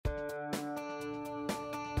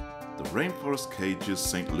Rainforest Cages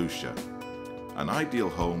St. Lucia, an ideal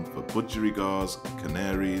home for budgeriegars,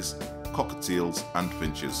 canaries, cockatiels and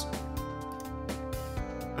finches.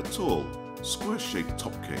 A tall, square-shaped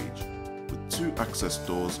top cage with 2 access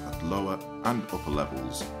doors at lower and upper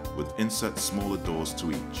levels with inset smaller doors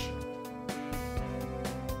to each.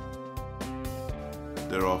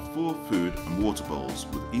 There are 4 food and water bowls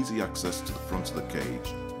with easy access to the front of the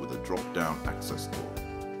cage with a drop-down access door.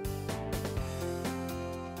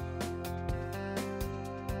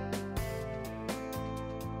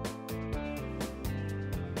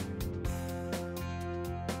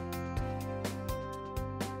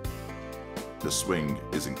 The swing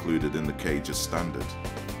is included in the cage as standard.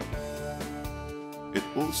 It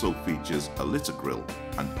also features a litter grill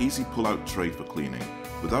and easy pull-out tray for cleaning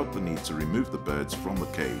without the need to remove the birds from the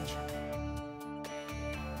cage.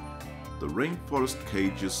 The Rainforest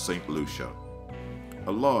Cages St. Lucia,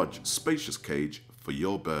 a large, spacious cage for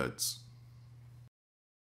your birds.